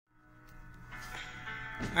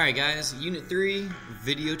Alright guys, Unit 3,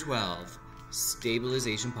 Video 12,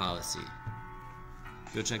 Stabilization Policy.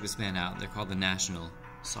 Go check this band out. They're called The National.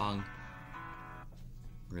 Song,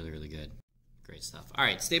 really, really good. Great stuff.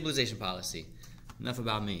 Alright, Stabilization Policy. Enough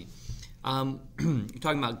about me. We're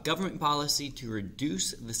talking about government policy to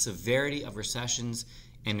reduce the severity of recessions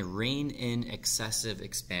and rein in excessive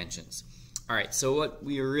expansions. Alright, so what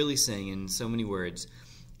we are really saying in so many words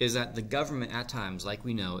is that the government at times, like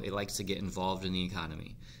we know, it likes to get involved in the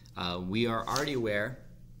economy. We are already aware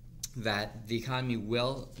that the economy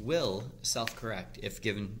will self-correct if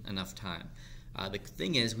given enough time. The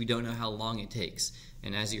thing is, we don't know how long it takes.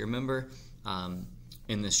 And as you remember,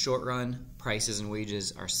 in the short run, prices and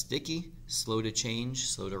wages are sticky, slow to change,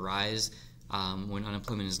 slow to rise when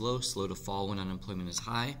unemployment is low, slow to fall when unemployment is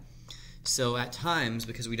high. So at times,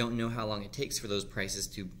 because we don't know how long it takes for those prices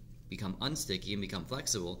to become unsticky and become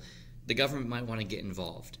flexible, the government might want to get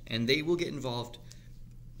involved. And they will get involved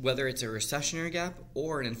whether it's a recessionary gap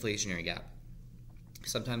or an inflationary gap.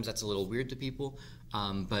 Sometimes that's a little weird to people,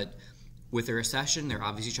 but with a recession, they're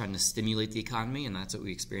obviously trying to stimulate the economy, and that's what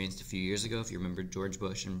we experienced a few years ago. If you remember George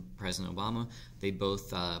Bush and President Obama, they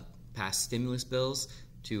both passed stimulus bills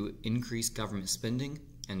to increase government spending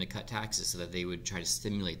and to cut taxes so that they would try to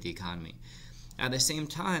stimulate the economy. At the same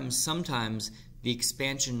time, sometimes the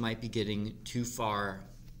expansion might be getting too far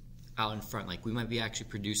out in front. Like we might be actually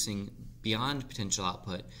producing beyond potential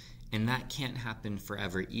output, and that can't happen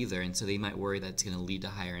forever either. And so they might worry that it's going to lead to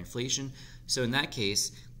higher inflation. So in that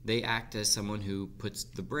case, they act as someone who puts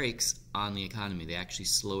the brakes on the economy. They actually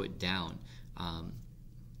slow it down. And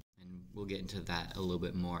we'll get into that a little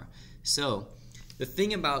bit more. So the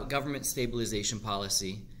thing about government stabilization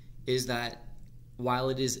policy is that while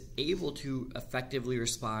it is able to effectively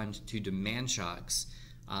respond to demand shocks,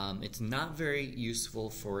 it's not very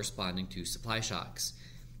useful for responding to supply shocks.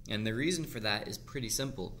 And the reason for that is pretty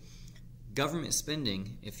simple. Government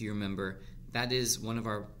spending, if you remember, that is one of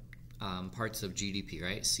our parts of GDP,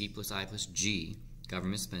 right? C plus I plus G,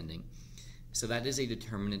 government spending. So that is a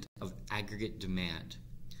determinant of aggregate demand.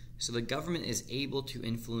 So the government is able to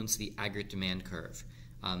influence the aggregate demand curve.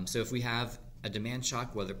 So if we have a demand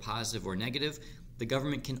shock, whether positive or negative, the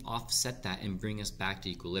government can offset that and bring us back to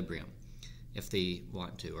equilibrium if they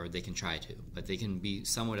want to, or they can try to, but they can be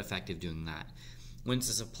somewhat effective doing that. When it's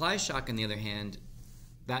a supply shock, on the other hand,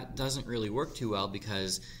 that doesn't really work too well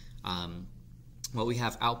because what we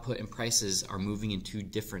have, output and prices are moving in two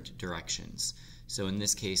different directions. So in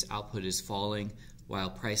this case, output is falling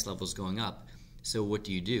while price level is going up. So what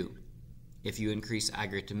do? If you increase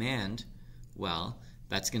aggregate demand, well,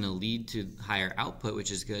 that's going to lead to higher output,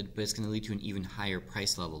 which is good, but it's going to lead to an even higher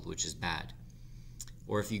price level, which is bad.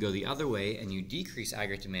 Or if you go the other way and you decrease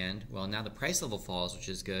aggregate demand, well, now the price level falls, which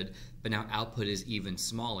is good, but now output is even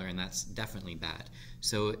smaller, and that's definitely bad.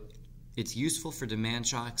 So it's useful for demand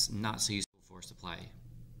shocks, not so useful for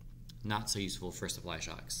supply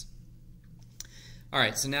shocks. All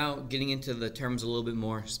right, so now getting into the terms a little bit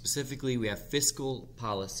more specifically, we have fiscal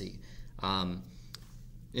policy.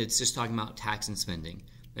 It's just talking about tax and spending.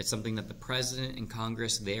 It's something that the President and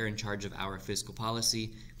Congress, they're in charge of our fiscal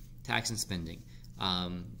policy, tax and spending.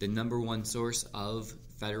 The number one source of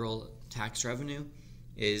federal tax revenue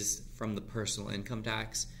is from the personal income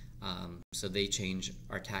tax, so they change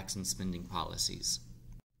our tax and spending policies.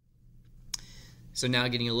 So now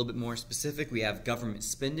getting a little bit more specific, we have government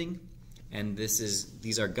spending, and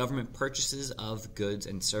these are government purchases of goods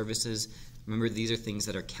and services. Remember, these are things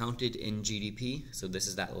that are counted in GDP, so this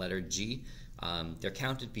is that letter G. They're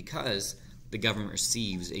counted because the government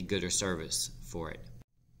receives a good or service for it.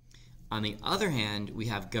 On the other hand, we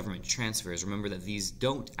have government transfers. Remember that these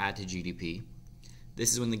don't add to GDP.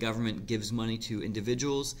 This is when the government gives money to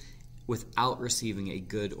individuals without receiving a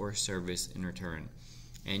good or service in return.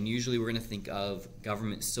 And usually we're going to think of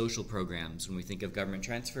government social programs when we think of government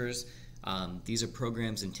transfers. These are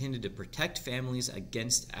programs intended to protect families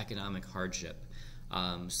against economic hardship.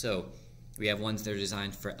 So we have ones that are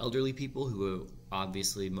designed for elderly people who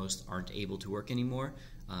obviously most aren't able to work anymore,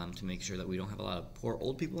 to make sure that we don't have a lot of poor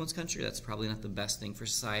old people in this country. That's probably not the best thing for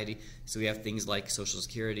society. So we have things like Social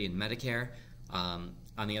Security and Medicare.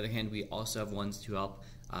 On the other hand, we also have ones to help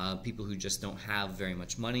people who just don't have very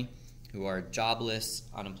much money, who are jobless,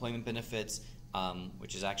 unemployment benefits,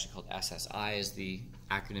 which is actually called SSI is the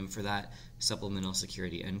acronym for that, Supplemental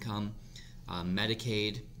Security Income.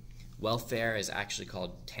 Medicaid. Welfare is actually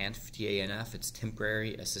called TANF, T-A-N-F. It's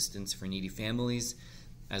Temporary Assistance for Needy Families,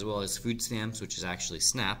 as well as food stamps, which is actually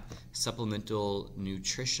SNAP, Supplemental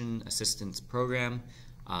Nutrition Assistance Program.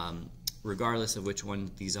 Regardless of which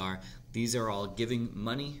one these are all giving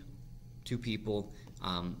money to people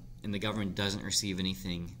and the government doesn't receive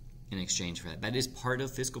anything in exchange for that. That is part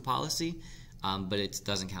of fiscal policy, but it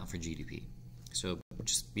doesn't count for GDP. So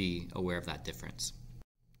just be aware of that difference.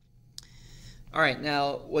 All right,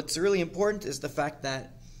 now what's really important is the fact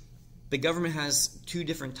that the government has two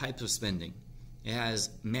different types of spending. It has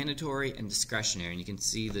mandatory and discretionary, and you can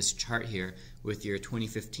see this chart here with your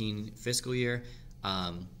 2015 fiscal year.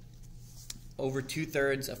 Over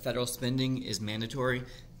 2/3 of federal spending is mandatory.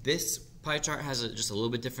 This pie chart has it just a little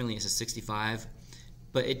bit differently. It says 65,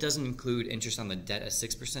 but it doesn't include interest on the debt at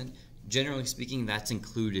 6%. Generally speaking, that's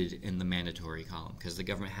included in the mandatory column because the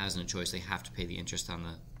government has no choice. They have to pay the interest on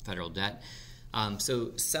the federal debt.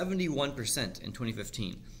 So 71% in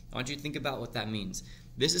 2015. I want you to think about what that means.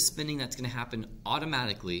 This is spending that's going to happen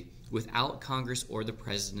automatically without Congress or the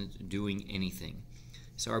president doing anything.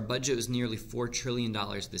 So our budget was nearly $4 trillion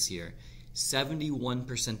this year.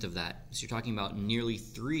 71% of that, so you're talking about nearly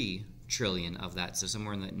 $3 trillion of that, so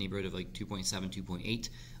somewhere in the neighborhood of like 2.7, 2.8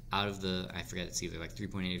 out of the, I forget, it's either like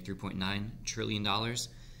 3.8 or 3.9 trillion dollars,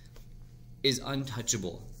 is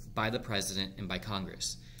untouchable by the president and by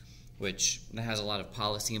Congress, which that has a lot of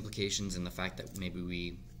policy implications, and the fact that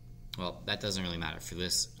maybe well, that doesn't really matter for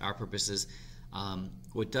our purposes.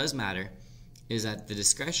 What does matter is that the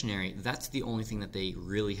discretionary, that's the only thing that they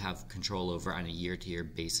really have control over on a year-to-year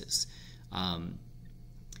basis.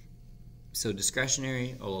 So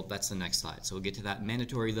discretionary, well, that's the next slide. So we'll get to that.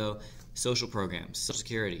 Mandatory, though, social programs, Social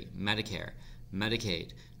Security, Medicare,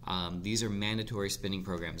 Medicaid. These are mandatory spending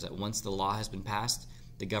programs that once the law has been passed,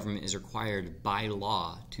 the government is required by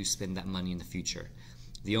law to spend that money in the future.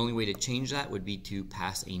 The only way to change that would be to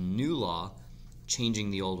pass a new law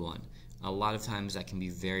changing the old one. A lot of times that can be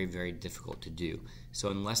very, very difficult to do.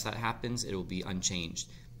 So unless that happens, it will be unchanged.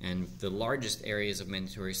 And the largest areas of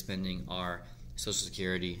mandatory spending are Social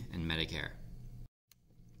Security and Medicare.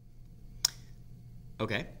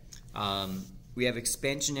 Okay. We have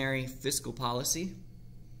expansionary fiscal policy.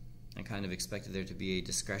 I kind of expected there to be a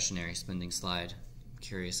discretionary spending slide. I'm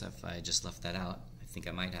curious if I just left that out. I think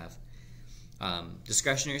I might have.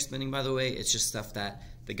 Discretionary spending, by the way, it's just stuff that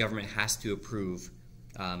the government has to approve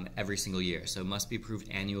every single year. So it must be approved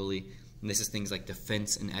annually. And this is things like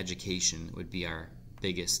defense and education would be our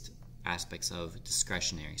biggest aspects of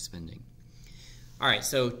discretionary spending. All right,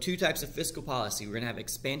 so two types of fiscal policy. We're going to have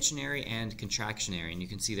expansionary and contractionary, and you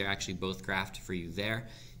can see they're actually both graphed for you there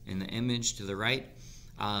in the image to the right.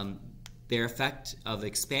 Their effect of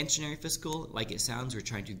expansionary fiscal, like it sounds, we're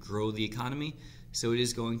trying to grow the economy, so it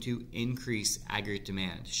is going to increase aggregate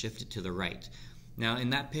demand, shift it to the right. Now,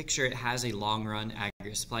 in that picture, it has a long-run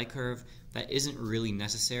aggregate supply curve. That isn't really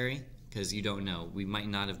necessary because you don't know. We might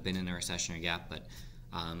not have been in a recessionary gap, but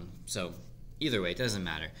so either way, it doesn't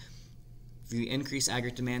matter. If you increase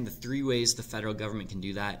aggregate demand, the three ways the federal government can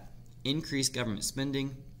do that: increase government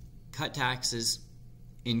spending, cut taxes,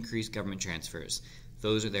 increase government transfers.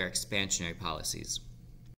 Those are their expansionary policies.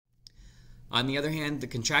 On the other hand, the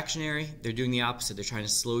contractionary, they're doing the opposite. They're trying to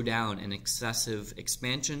slow down an excessive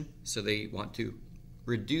expansion, so they want to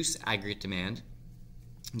reduce aggregate demand.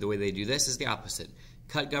 The way they do this is the opposite: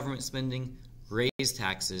 cut government spending, raise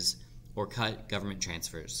taxes, or cut government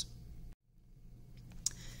transfers.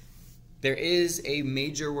 There is a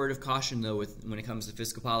major word of caution, though, when it comes to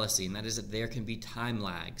fiscal policy, and that is that there can be time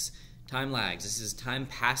lags. Time lags, this is time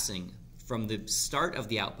passing from the start of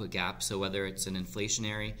the output gap, so whether it's an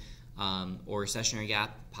inflationary or recessionary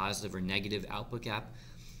gap, positive or negative output gap.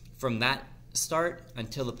 From that start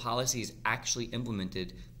until the policy is actually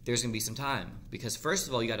implemented, there's going to be some time. Because first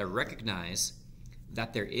of all, you got to recognize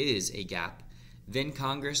that there is a gap. Then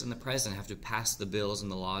Congress and the president have to pass the bills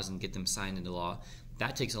and the laws and get them signed into law.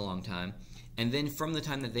 That takes a long time. And then from the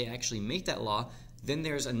time that they actually make that law, then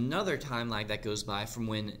there's another time lag that goes by from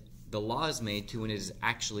when the law is made to when it is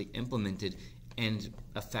actually implemented and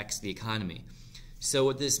affects the economy. So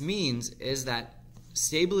what this means is that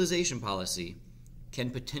stabilization policy can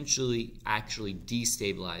potentially actually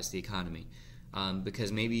destabilize the economy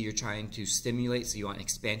because maybe you're trying to stimulate, so you want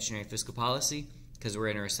expansionary fiscal policy because we're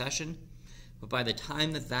in a recession. But by the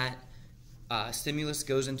time that stimulus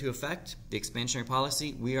goes into effect, the expansionary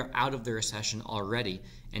policy, we are out of the recession already,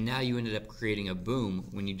 and now you ended up creating a boom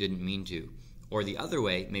when you didn't mean to. Or the other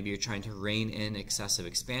way, maybe you're trying to rein in excessive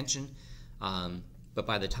expansion, but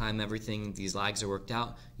by the time these lags are worked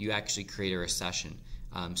out, you actually create a recession.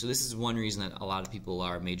 So this is one reason that a lot of people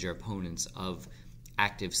are major opponents of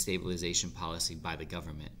active stabilization policy by the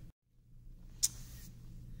government.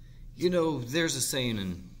 You know, there's a saying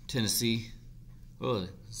in Tennessee, well,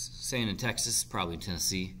 saying in Texas, probably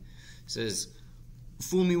Tennessee, says,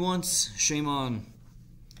 "Fool me once, shame on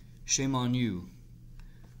you.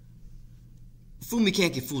 Fool me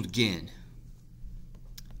can't get fooled again.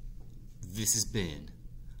 This has been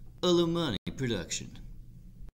a LaMoney production.